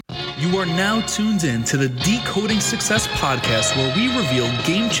You are now tuned in to the Decoding Success podcast, where we reveal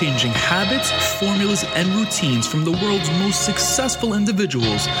game-changing habits, formulas, and routines from the world's most successful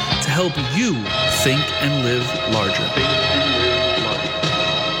individuals to help you think and live larger.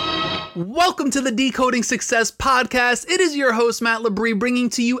 Welcome to the Decoding Success podcast. It is your host, Matt Labrie, bringing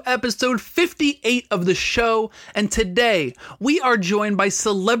to you episode 58 of the show. And today, we are joined by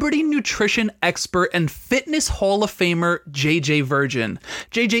celebrity nutrition expert and fitness Hall of Famer, JJ Virgin.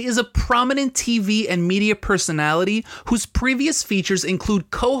 JJ is a prominent TV and media personality whose previous features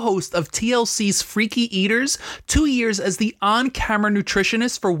include co-host of TLC's Freaky Eaters, 2 years as the on-camera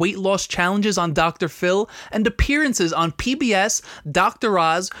nutritionist for weight loss challenges on Dr. Phil, and appearances on PBS, Dr.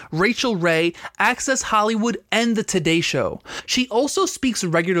 Oz, Rachel Ray, Access Hollywood, and The Today Show. She also speaks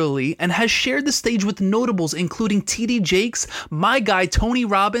regularly and has shared the stage with notables including TD Jakes, my guy Tony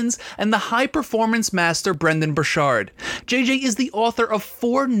Robbins, and the high performance master Brendan Burchard. JJ is the author of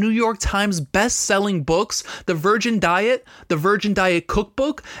 4 New York Times best-selling books: The Virgin Diet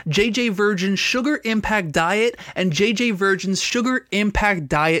Cookbook, JJ Virgin's Sugar Impact Diet, and JJ Virgin's Sugar Impact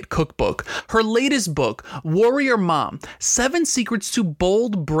Diet Cookbook. Her latest book, Warrior Mom: 7 Secrets to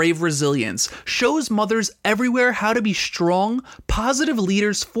Bold, Brave Resilience, shows mothers everywhere how to be strong, positive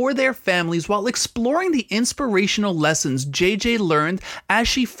leaders for their families while exploring the inspirational lessons JJ learned as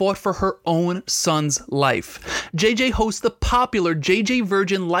she fought for her own son's life. JJ hosts the popular JJ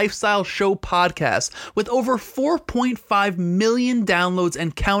Virgin Lifestyle Show podcast with over 4.5 million downloads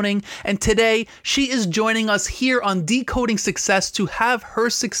and counting, and today she is joining us here on Decoding Success to have her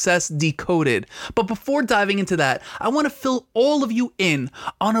success decoded. But before diving into that, I want to fill all of you in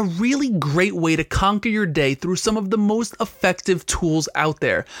on a really great way to conquer your day through some of the most effective tools out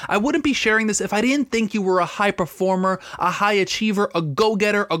there. I wouldn't be sharing this if I didn't think you were a high performer, a high achiever, a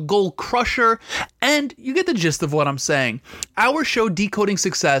go-getter, a goal crusher, and you get the gist of what I'm saying. Our show, Decoding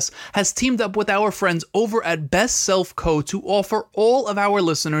Success, has teamed up with our friends over at Best Self Co. to offer all of our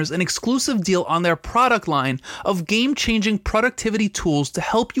listeners an exclusive deal on their product line of game-changing productivity tools to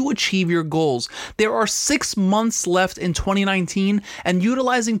help you achieve your goals. There are 6 months left in 2019, and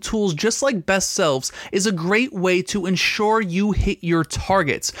utilizing tools just like Best Self's is a great way to ensure you hit your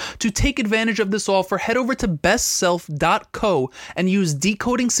targets. To take advantage of this offer, head over to bestself.co and use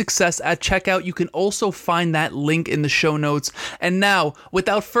Decoding Success at checkout. You can also find that link in the show notes. And now,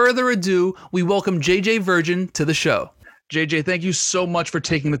 without further ado, we welcome JJ Virgin to the show. JJ, thank you so much for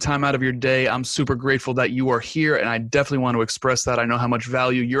taking the time out of your day. I'm super grateful that you are here, and I definitely want to express that. I know how much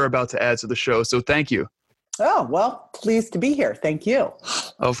value you're about to add to the show, so thank you. Oh, well, pleased to be here. Thank you.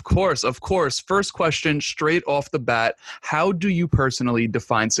 Of course. First question, straight off the bat, how do you personally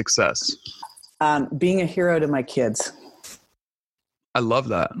define success? Being a hero to my kids. I love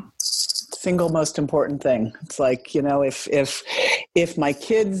that. Single most important thing. It's like, if my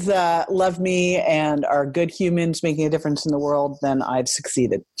kids love me and are good humans making a difference in the world, then I've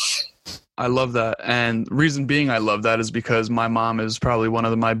succeeded. I love that. And reason being I love that is because my mom is probably one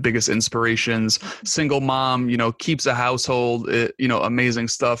of my biggest inspirations. Single mom, keeps a household, amazing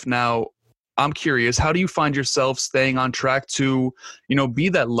stuff. Now, I'm curious, how do you find yourself staying on track to, be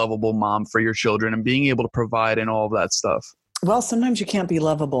that lovable mom for your children and being able to provide and all of that stuff? Well, sometimes you can't be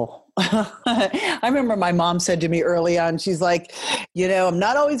lovable. I remember my mom said to me early on, she's like, I'm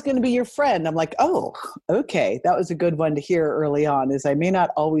not always going to be your friend. I'm like, oh, okay. That was a good one to hear early on, is I may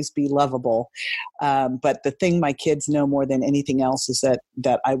not always be lovable. But the thing my kids know more than anything else is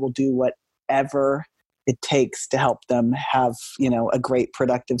that I will do whatever it takes to help them have, a great,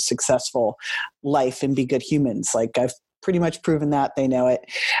 productive, successful life and be good humans. Like, I've pretty much proven that. They know it.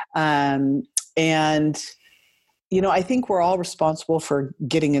 I think we're all responsible for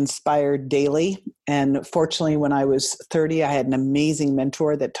getting inspired daily. And fortunately, when I was 30, I had an amazing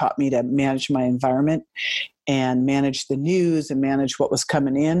mentor that taught me to manage my environment and manage the news and manage what was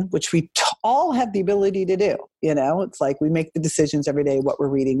coming in, which we all have the ability to do. It's like we make the decisions every day, what we're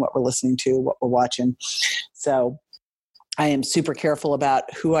reading, what we're listening to, what we're watching. So I am super careful about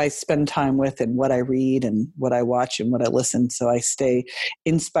who I spend time with and what I read and what I watch and what I listen. So I stay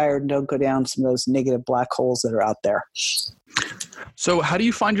inspired and don't go down some of those negative black holes that are out there. So how do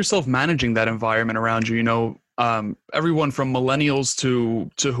you find yourself managing that environment around you? Everyone from millennials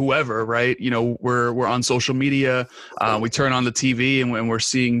to whoever, right? We're on social media. We turn on the TV and we're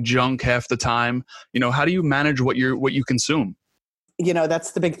seeing junk half the time. How do you manage what you consume?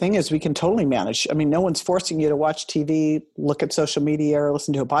 That's the big thing, is we can totally manage. I mean, no one's forcing you to watch TV, look at social media, or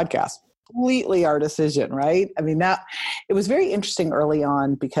listen to a podcast. Completely our decision, right? I mean, it was very interesting early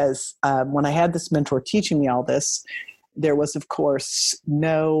on because when I had this mentor teaching me all this, there was, of course,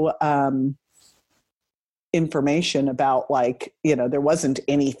 no information about like, there wasn't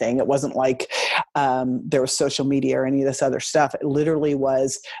anything. It wasn't like there was social media or any of this other stuff. It literally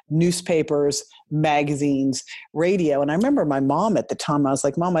was newspapers, magazines, radio. And I remember my mom at the time, I was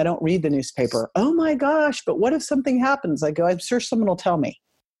like, Mom, I don't read the newspaper. Oh my gosh, but what if something happens? I go, I'm sure someone will tell me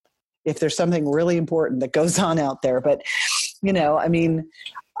if there's something really important that goes on out there. But,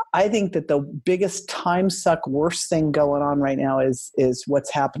 I think that the biggest time suck, worst thing going on right now is what's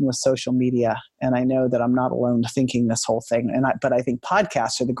happened with social media. And I know that I'm not alone thinking this whole thing. But I think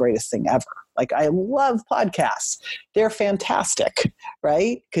podcasts are the greatest thing ever. Like, I love podcasts. They're fantastic,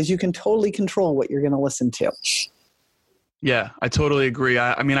 right? Because you can totally control what you're going to listen to. Yeah, I totally agree.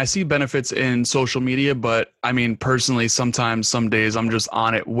 I see benefits in social media, but personally, sometimes, some days I'm just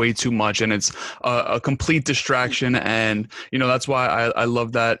on it way too much and it's a complete distraction. And, that's why I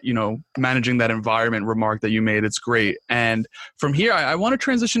love that, managing that environment remark that you made. It's great. And from here, I want to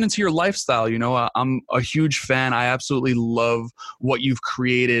transition into your lifestyle. I'm a huge fan. I absolutely love what you've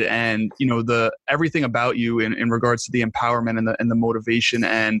created and, everything about you in regards to the empowerment and the motivation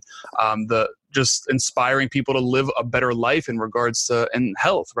and the just inspiring people to live a better life in regards to and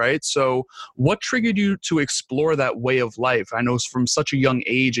health, right? So what triggered you to explore that way of life? I know from such a young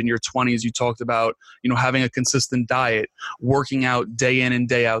age in your 20s, you talked about, having a consistent diet, working out day in and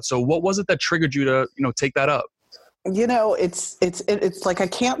day out. So what was it that triggered you to, take that up? It's like, I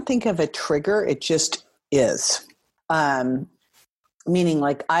can't think of a trigger. It just is. Meaning,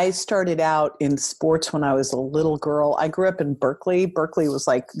 like, I started out in sports when I was a little girl. I grew up in Berkeley. Berkeley was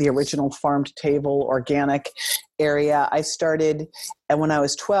like the original farm to table organic area. And when I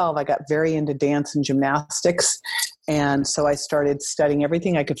was 12, I got very into dance and gymnastics. And so I started studying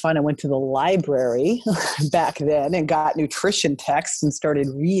everything I could find. I went to the library back then and got nutrition texts and started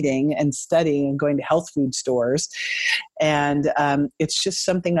reading and studying and going to health food stores. And it's just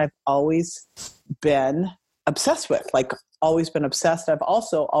something I've always been obsessed with, like always been obsessed. I've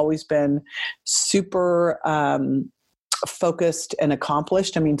also always been super focused and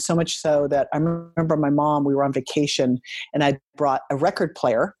accomplished. So much so that I remember my mom, we were on vacation and I brought a record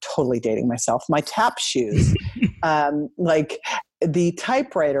player, totally dating myself, my tap shoes, like the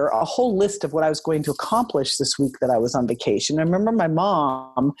typewriter, a whole list of what I was going to accomplish this week that I was on vacation. I remember my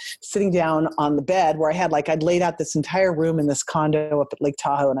mom sitting down on the bed where I'd laid out this entire room in this condo up at Lake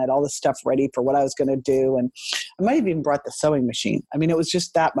Tahoe and I had all this stuff ready for what I was going to do. And I might have even brought the sewing machine. It was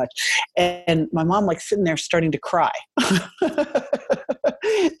just that much. And my mom like sitting there starting to cry.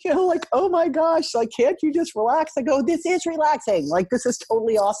 Like, oh my gosh, like, can't you just relax? I go, this is relaxing. Like, this is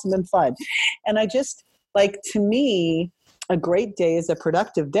totally awesome and fun. And I just, like, to me, a great day is a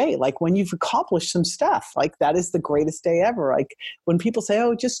productive day. Like, when you've accomplished some stuff, like, that is the greatest day ever. Like, when people say,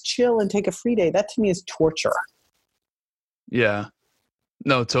 oh, just chill and take a free day, that to me is torture. Yeah.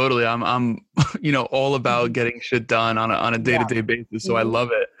 No, totally. I'm all about getting shit done on a day-to-day basis. So I love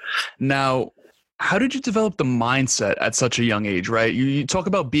it. Now, how did you develop the mindset at such a young age, right? You talk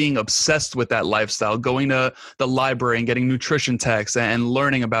about being obsessed with that lifestyle, going to the library and getting nutrition texts and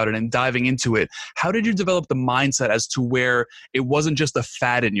learning about it and diving into it. How did you develop the mindset as to where it wasn't just a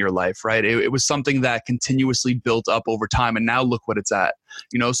fad in your life, right? It was something that continuously built up over time, and now look what it's at.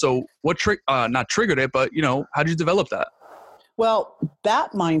 So what not triggered it, but how did you develop that? Well,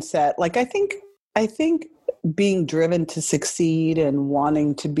 that mindset, like, I think being driven to succeed and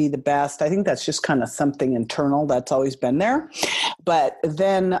wanting to be the best, I think that's just kind of something internal that's always been there. But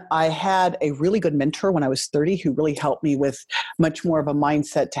then I had a really good mentor when I was 30 who really helped me with much more of a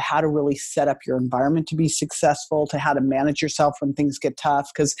mindset to how to really set up your environment to be successful, to how to manage yourself when things get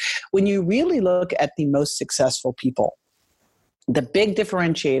tough. Because when you really look at the most successful people, the big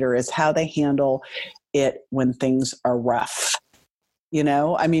differentiator is how they handle it when things are rough.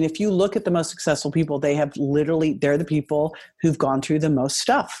 If you look at the most successful people, they're the people who've gone through the most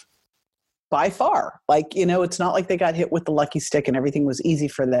stuff by far. Like, it's not like they got hit with the lucky stick and everything was easy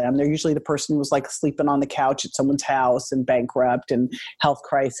for them. They're usually the person who was like sleeping on the couch at someone's house and bankrupt and health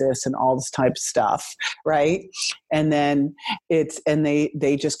crisis and all this type of stuff. Right. And then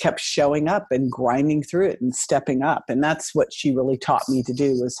they just kept showing up and grinding through it and stepping up. And that's what she really taught me to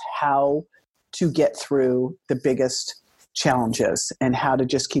do, was how to get through the biggest challenges and how to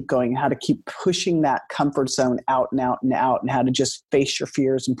just keep going, how to keep pushing that comfort zone out and out and out, and how to just face your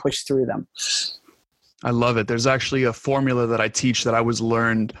fears and push through them. I love it. There's actually a formula that I teach that I was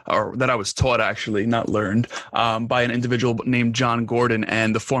taught, actually, not learned, by an individual named John Gordon.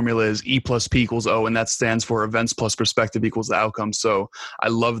 And the formula is E plus P equals O, and that stands for events plus perspective equals the outcome. So I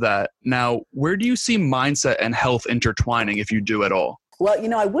love that. Now, where do you see mindset and health intertwining, if you do at all? Well,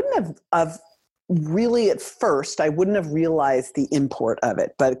 I wouldn't have really at first, I wouldn't have realized the import of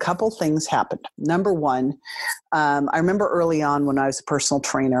it, but a couple things happened. Number one, I remember early on when I was a personal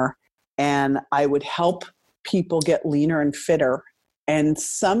trainer and I would help people get leaner and fitter. And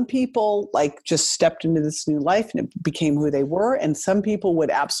some people like just stepped into this new life and it became who they were. And some people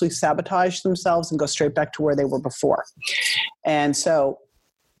would absolutely sabotage themselves and go straight back to where they were before. And so,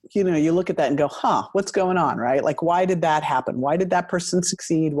 you look at that and go, what's going on, right? Like, why did that happen? Why did that person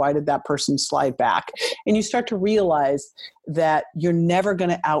succeed? Why did that person slide back? And you start to realize that you're never going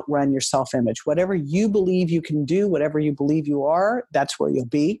to outrun your self-image. Whatever you believe you can do, whatever you believe you are, that's where you'll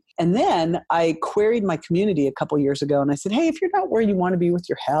be. And then I queried my community a couple years ago and I said, hey, if you're not where you want to be with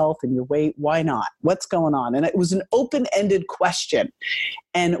your health and your weight, why not? What's going on? And it was an open-ended question.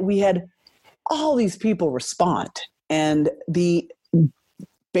 And we had all these people respond. And the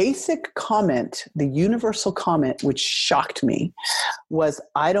basic comment, the universal comment, which shocked me, was,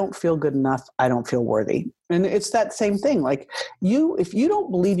 I don't feel good enough. I don't feel worthy. And it's that same thing. Like if you don't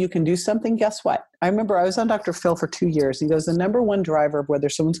believe you can do something, guess what? I remember I was on Dr. Phil for 2 years. He goes, the number one driver of whether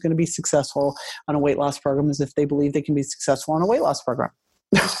someone's going to be successful on a weight loss program is if they believe they can be successful on a weight loss program.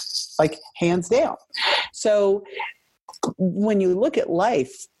 Like hands down. So when you look at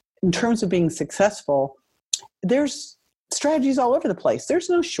life in terms of being successful, there's strategies all over the place. There's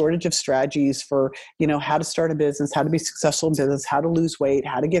no shortage of strategies for, how to start a business, how to be successful in business, how to lose weight,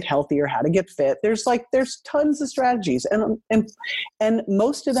 how to get healthier, how to get fit. There's tons of strategies and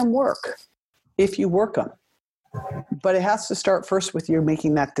most of them work if you work them. But it has to start first with you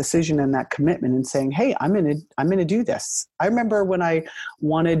making that decision and that commitment and saying, hey, I'm going to do this. I remember when I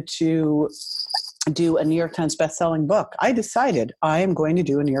wanted to do a New York Times bestselling book, I decided I am going to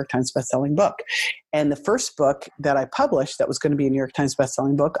do a New York Times bestselling book. And the first book that I published that was going to be a New York Times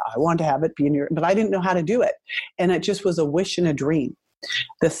bestselling book, I wanted to have it be a New York, but I didn't know how to do it. And it just was a wish and a dream.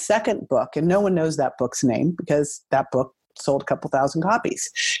 The second book, and no one knows that book's name because that book sold a couple thousand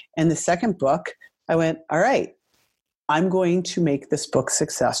copies. And the second book, I went, all right, I'm going to make this book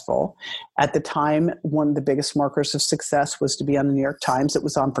successful. At the time, one of the biggest markers of success was to be on the New York Times. It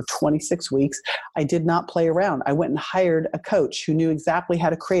was on for 26 weeks. I did not play around. I went and hired a coach who knew exactly how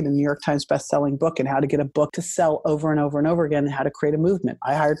to create a New York Times bestselling book and how to get a book to sell over and over and over again and how to create a movement.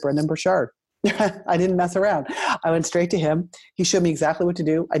 I hired Brendan Burchard. I didn't mess around. I went straight to him. He showed me exactly what to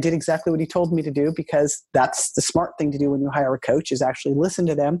do. I did exactly what he told me to do because that's the smart thing to do when you hire a coach is actually listen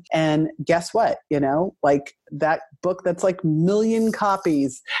to them. And guess what? Like that book that's like 1 million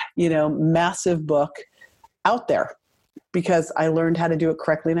copies, massive book out there because I learned how to do it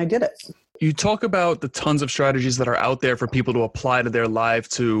correctly and I did it. You talk about the tons of strategies that are out there for people to apply to their life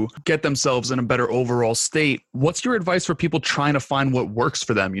to get themselves in a better overall state. What's your advice for people trying to find what works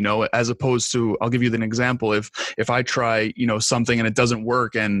for them, as opposed to, I'll give you an example. If I try, something and it doesn't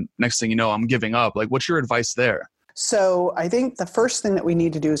work and next thing you know, I'm giving up, like what's your advice there? So I think the first thing that we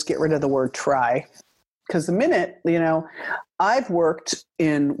need to do is get rid of the word try. Because the minute, I've worked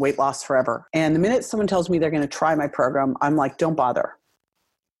in weight loss forever. And the minute someone tells me they're going to try my program, I'm like, don't bother.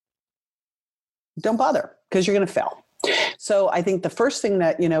 Don't bother because you're going to fail. So I think the first thing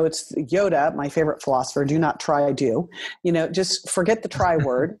that, it's Yoda, my favorite philosopher, do not try, do. Just forget the try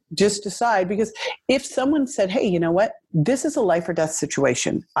word. Just decide, because if someone said, hey, you know what? This is a life or death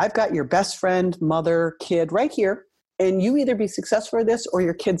situation. I've got your best friend, mother, kid right here, and you either be successful for this or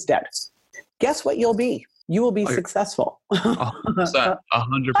your kid's dead. Guess what you'll be? You will be successful. 100%.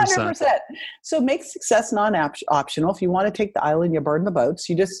 100%. So make success non-optional. If you want to take the island, you burn the boats.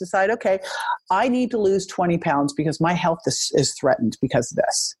 You just decide, okay, I need to lose 20 pounds because my health is threatened because of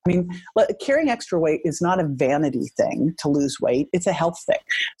this. I mean, carrying extra weight is not a vanity thing to lose weight. It's a health thing.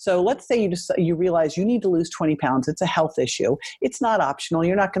 So let's say you realize you need to lose 20 pounds. It's a health issue. It's not optional.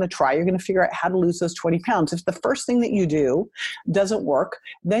 You're not going to try. You're going to figure out how to lose those 20 pounds. If the first thing that you do doesn't work,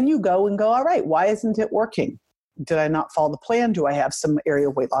 then you go, all right, why isn't it working? Did I not follow the plan? Do I have some area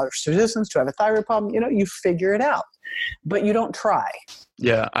of weight loss resistance? Do I have a thyroid problem? You figure it out, but you don't try.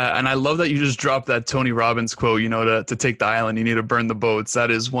 Yeah. And I love that you just dropped that Tony Robbins quote, to take the island, you need to burn the boats. That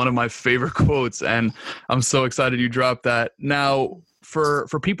is one of my favorite quotes. And I'm so excited you dropped that. Now, for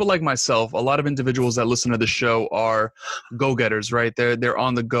people like myself, a lot of individuals that listen to the show are go-getters, right? They're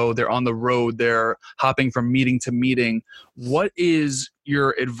on the go, they're on the road, they're hopping from meeting to meeting. What is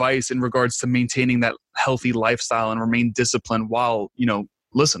your advice in regards to maintaining that healthy lifestyle and remain disciplined while,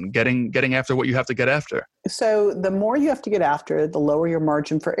 listen, getting after what you have to get after. So the more you have to get after, the lower your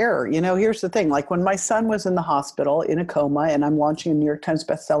margin for error. Here's the thing, like when my son was in the hospital in a coma and I'm launching a New York Times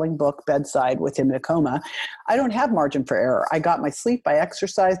bestselling book bedside with him in a coma, I don't have margin for error. I got my sleep, I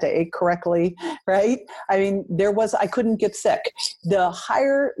exercised, I ate correctly, right? I mean, I couldn't get sick. The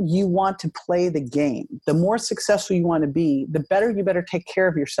higher you want to play the game, the more successful you want to be, the better you better take care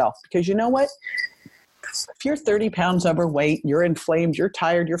of yourself. Because you know what? If you're 30 pounds overweight, you're inflamed, you're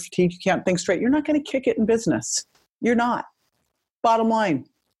tired, you're fatigued, you can't think straight, you're not going to kick it in business. You're not. Bottom line.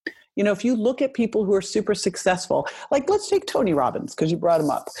 If you look at people who are super successful, like let's take Tony Robbins, because you brought him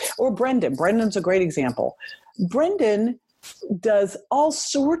up, or Brendan. Brendan's a great example. Brendan does all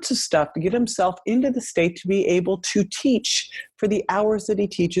sorts of stuff to get himself into the state to be able to teach for the hours that he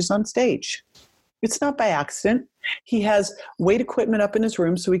teaches on stage. It's not by accident. He has weight equipment up in his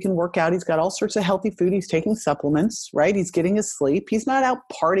room so he can work out. He's got all sorts of healthy food. He's taking supplements, right? He's getting his sleep. He's not out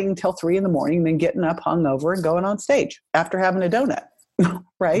partying till 3 a.m, then getting up hungover and going on stage after having a donut.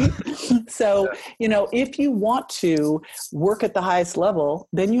 Right? So, if you want to work at the highest level,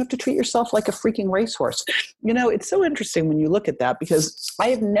 then you have to treat yourself like a freaking racehorse. It's so interesting when you look at that, because I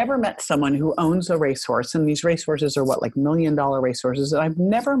have never met someone who owns a racehorse, and these racehorses are like $1 million racehorses. And I've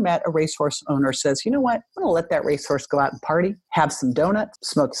never met a racehorse owner says, you know what, I'm going to let that racehorse go out and party, have some donuts,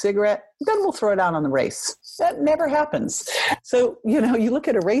 smoke a cigarette, then we'll throw it out on the race. That never happens. So, you look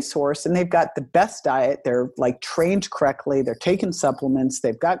at a racehorse and they've got the best diet. They're like trained correctly. They're taking supplements.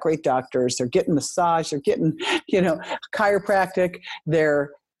 They've got great doctors. They're getting massage. They're getting, chiropractic.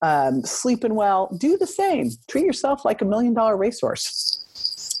 They're sleeping well. Do the same. Treat yourself like $1 million racehorse.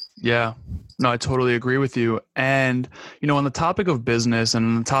 Yeah. No, I totally agree with you. And, on the topic of business and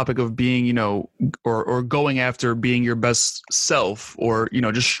on the topic of being, or going after being your best self, or,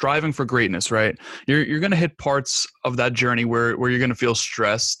 just striving for greatness, right? You're going to hit parts of that journey where you're going to feel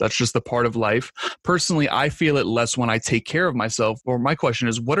stress. That's just a part of life. Personally, I feel it less when I take care of myself. Or my question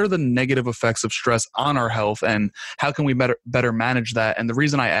is, what are the negative effects of stress on our health, and how can we better manage that? And the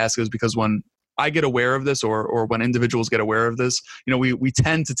reason I ask is because when I get aware of this, or when individuals get aware of this, we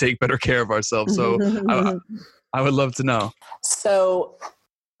tend to take better care of ourselves. So I would love to know. So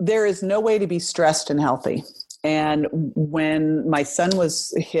there is no way to be stressed and healthy. And when my son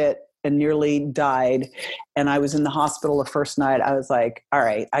was hit and nearly died, and I was in the hospital the first night, I was like, all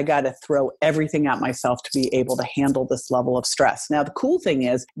right, I got to throw everything at myself to be able to handle this level of stress. Now, the cool thing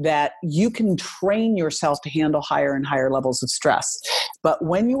is that you can train yourself to handle higher and higher levels of stress. But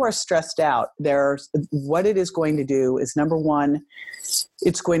when you are stressed out, what it is going to do is, number one,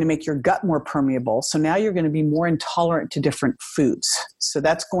 it's going to make your gut more permeable. So now you're going to be more intolerant to different foods. So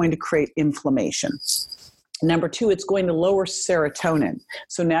that's going to create inflammation. Number two, it's going to lower serotonin.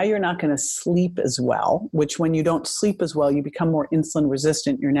 So now you're not going to sleep as well, which when you don't sleep as well, you become more insulin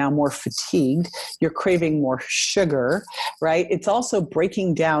resistant. You're now more fatigued. You're craving more sugar, right? It's also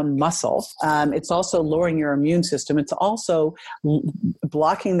breaking down muscle. It's also lowering your immune system. It's also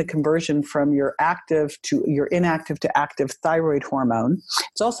blocking the conversion from your inactive to active thyroid hormone.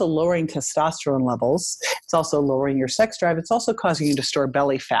 It's also lowering testosterone levels. It's also lowering your sex drive. It's also causing you to store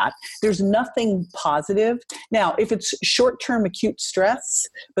belly fat. There's nothing positive. Now, if it's short-term acute stress,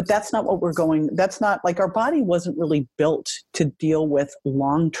 but that's not that's not like, our body wasn't really built to deal with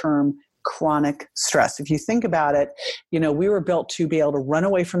long-term chronic stress. If you think about it, we were built to be able to run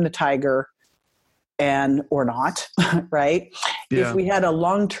away from the tiger or not, right? Yeah. If we had a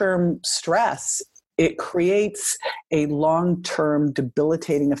long-term stress, it creates a long-term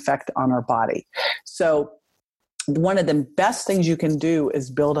debilitating effect on our body. So one of the best things you can do is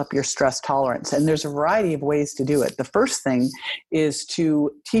build up your stress tolerance. And there's a variety of ways to do it. The first thing is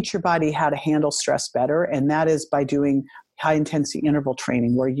to teach your body how to handle stress better. And that is by doing high intensity interval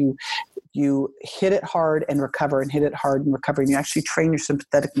training, where you hit it hard and recover, and hit it hard and recover. And you actually train your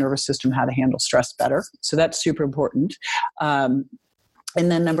sympathetic nervous system how to handle stress better. So that's super important. And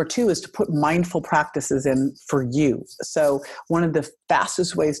then number two is to put mindful practices in for you. So one of the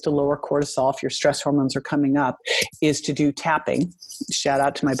fastest ways to lower cortisol if your stress hormones are coming up is to do tapping. Shout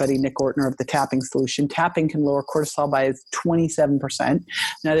out to my buddy Nick Ortner of the Tapping Solution. Tapping can lower cortisol by 27%.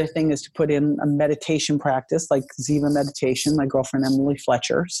 Another thing is to put in a meditation practice like Ziva meditation, my girlfriend Emily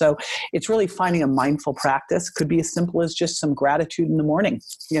Fletcher. So it's really finding a mindful practice. Could be as simple as just some gratitude in the morning,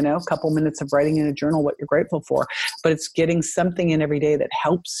 a couple minutes of writing in a journal what you're grateful for. But it's getting something in every day that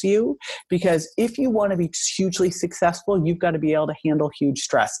helps you, because if you want to be hugely successful, you've got to be able to handle huge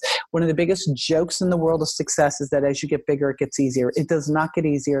stress. One of the biggest jokes in the world of success is that as you get bigger, it gets easier. It does not get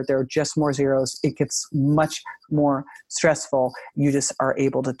easier. There are just more zeros. It gets much more stressful. You just are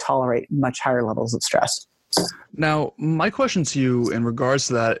able to tolerate much higher levels of stress. Now, my question to you in regards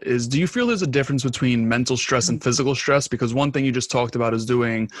to that is, do you feel there's a difference between mental stress and physical stress? Because one thing you just talked about is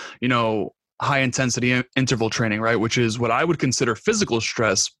doing, high intensity interval training, right? Which is what I would consider physical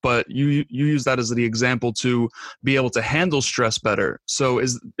stress, but you use that as the example to be able to handle stress better. So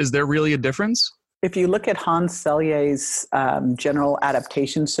is there really a difference? If you look at Hans Selye's general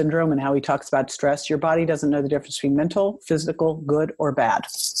adaptation syndrome and how he talks about stress, your body doesn't know the difference between mental, physical, good, or bad.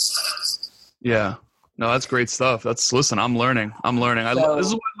 Yeah. No, that's great stuff. Listen, I'm learning. This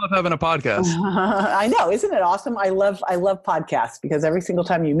is why I love having a podcast. I know. Isn't it awesome? I love podcasts because every single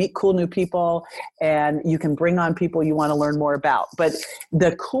time you meet cool new people and you can bring on people you want to learn more about. But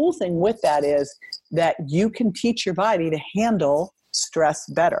the cool thing with that is that you can teach your body to handle stress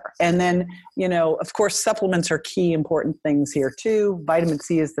better. And then, of course, supplements are key important things here too. Vitamin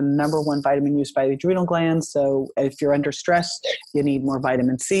C is the number one vitamin used by the adrenal glands. So if you're under stress, you need more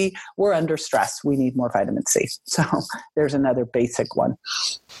vitamin C. We're under stress. We need more vitamin C. So there's another basic one.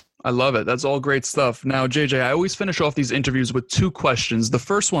 I love it. That's all great stuff. Now, JJ, I always finish off these interviews with two questions. The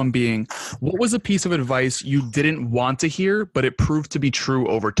first one being, what was a piece of advice you didn't want to hear, but it proved to be true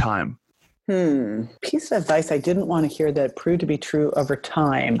over time? Piece of advice I didn't want to hear that proved to be true over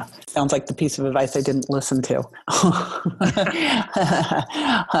time. Sounds like the piece of advice I didn't listen to.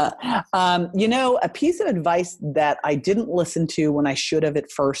 A piece of advice that I didn't listen to when I should have at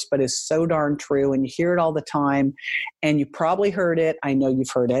first, but is so darn true, and you hear it all the time, and you probably heard it. I know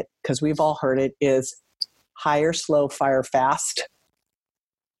you've heard it because we've all heard it, is hire slow, fire fast.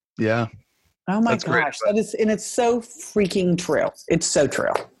 Yeah. Oh my gosh. That is, and it's so freaking true. It's so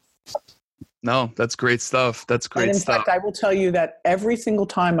true. No, that's great stuff. That's great stuff. In fact, I will tell you that every single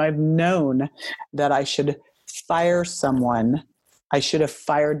time I've known that I should fire someone, I should have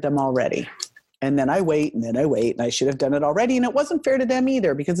fired them already. And then I wait, and I should have done it already. And it wasn't fair to them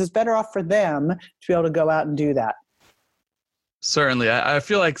either, because it's better off for them to be able to go out and do that. Certainly. I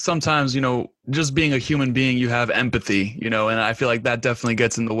feel like sometimes, just being a human being, you have empathy, and I feel like that definitely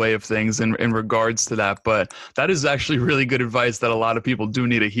gets in the way of things in regards to that. But that is actually really good advice that a lot of people do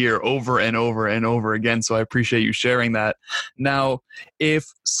need to hear over and over and over again. So I appreciate you sharing that. Now, if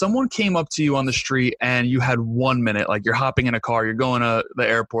someone came up to you on the street and you had 1 minute, like you're hopping in a car, you're going to the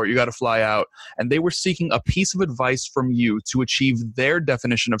airport, you got to fly out, and they were seeking a piece of advice from you to achieve their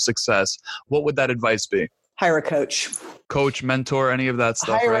definition of success, what would that advice be? Hire a coach. Coach, mentor, any of that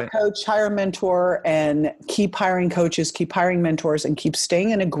stuff, hire right? A coach, hire a mentor, and keep hiring coaches, keep hiring mentors, and keep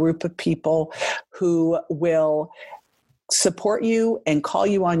staying in a group of people who will support you and call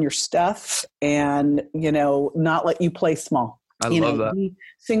you on your stuff and, not let you play small. I love that. The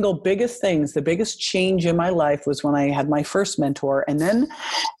single biggest things, the biggest change in my life was when I had my first mentor. And then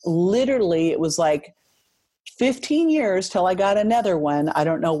literally it was like 15 years till I got another one. I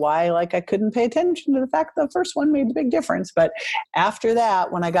don't know why, I couldn't pay attention to the fact that the first one made the big difference. But after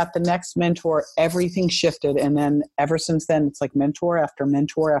that, when I got the next mentor, everything shifted. And then ever since then, it's like mentor after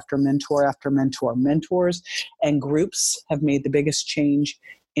mentor after mentor after mentor. Mentors and groups have made the biggest change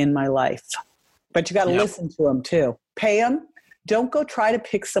in my life. But you got to listen to them too. Pay them. Don't go try to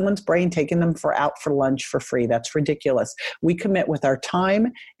pick someone's brain, taking them out for lunch for free. That's ridiculous. We commit with our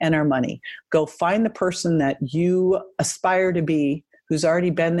time and our money. Go find the person that you aspire to be, who's already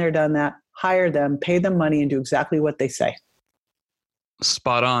been there, done that. Hire them, pay them money, and do exactly what they say.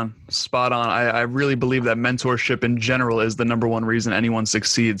 Spot on. I really believe that mentorship in general is the number one reason anyone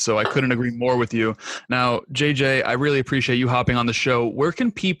succeeds. So I couldn't agree more with you. Now, JJ, I really appreciate you hopping on the show. Where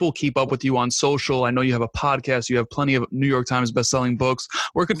can people keep up with you on social? I know you have a podcast. You have plenty of New York Times bestselling books.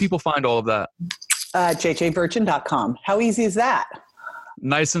 Where can people find all of that? jjvirgin.com. How easy is that?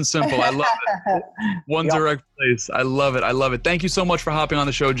 Nice and simple. I love it. One direct place. I love it. Thank you so much for hopping on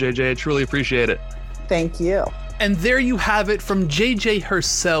the show, JJ. I truly appreciate it. Thank you. And there you have it from JJ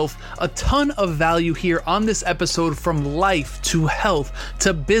herself. A ton of value here on this episode, from life to health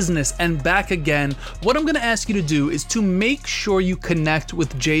to business and back again. What I'm going to ask you to do is to make sure you connect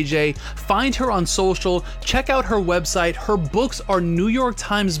with JJ, find her on social, check out her website. Her books are New York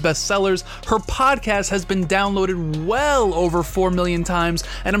Times bestsellers. Her podcast has been downloaded well over 4 million times,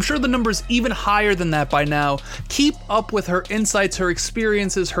 and I'm sure the number's even higher than that by now. Keep up with her insights, her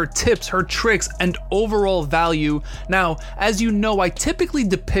experiences, her tips, her tricks, and overall value value. Now, as you know, I typically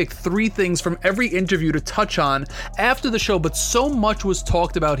depict 3 things from every interview to touch on after the show, but so much was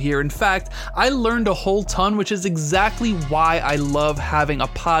talked about here. In fact, I learned a whole ton, which is exactly why I love having a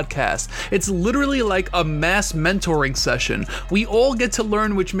podcast. It's literally like a mass mentoring session. We all get to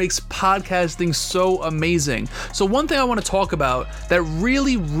learn, which makes podcasting so amazing. So one thing I want to talk about that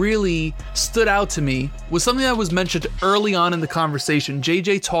really stood out to me was something that was mentioned early on in the conversation.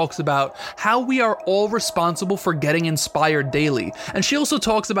 JJ talks about how we are all responsible for getting inspired daily. And she also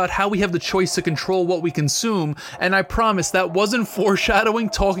talks about how we have the choice to control what we consume. And I promise that wasn't foreshadowing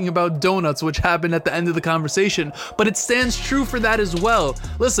talking about donuts, which happened at the end of the conversation, but it stands true for that as well.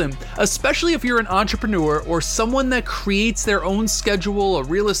 Listen, especially if you're an entrepreneur or someone that creates their own schedule, a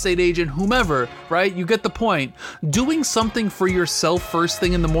real estate agent, whomever, right? You get the point. Doing something for yourself first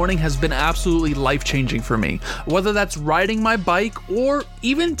thing in the morning has been absolutely life-changing for me. Whether that's riding my bike or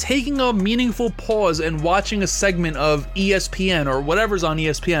even taking a meaningful pause and watching a segment of ESPN or whatever's on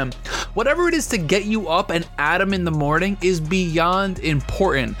ESPN. Whatever it is to get you up and at 'em in the morning is beyond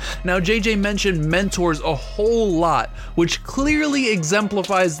important. Now, JJ mentioned mentors a whole lot, which clearly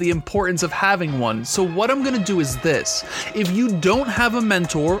exemplifies the importance of having one. So what I'm gonna do is this. If you don't have a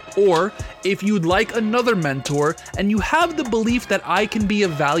mentor, or if you'd like another mentor and you have the belief that I can be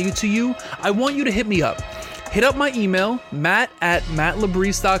of value to you, I want you to hit me up. Hit up my email,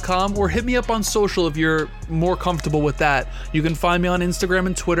 matt@mattlebreeze.com, or hit me up on social if you're more comfortable with that. You can find me on Instagram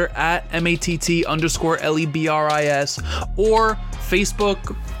and Twitter at MATT_LEBRIS, or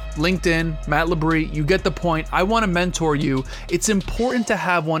Facebook, LinkedIn, Matt Labrie. You get the point. I want to mentor you. It's important to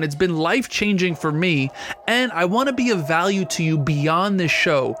have one. It's been life-changing for me, and I want to be of value to you beyond this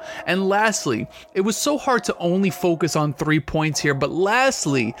show. And lastly, it was so hard to only focus on 3 points here, but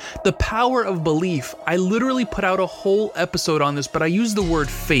lastly, the power of belief. I literally put out a whole episode on this, but I use the word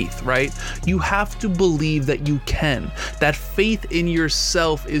faith, right? You have to believe that you can. That faith in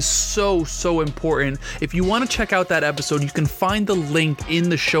yourself is so important. If you want to check out that episode, you can find the link in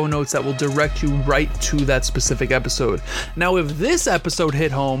the show notes that will direct you right to that specific episode. Now, if this episode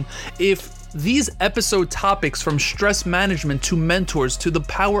hit home, if these episode topics from stress management to mentors to the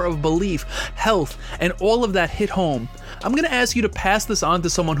power of belief, health, and all of that hit home, I'm going to ask you to pass this on to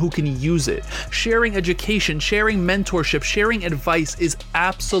someone who can use it. Sharing education, sharing mentorship, sharing advice is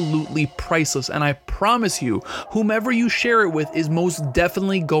absolutely priceless, and I promise you, whomever you share it with is most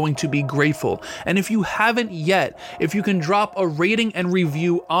definitely going to be grateful. And if you haven't yet, if you can drop a rating and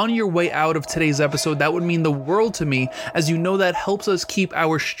review on your way out of today's episode, that would mean the world to me, as you know that helps us keep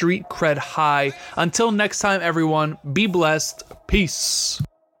our street cred high. Until next time, everyone, be blessed. Peace.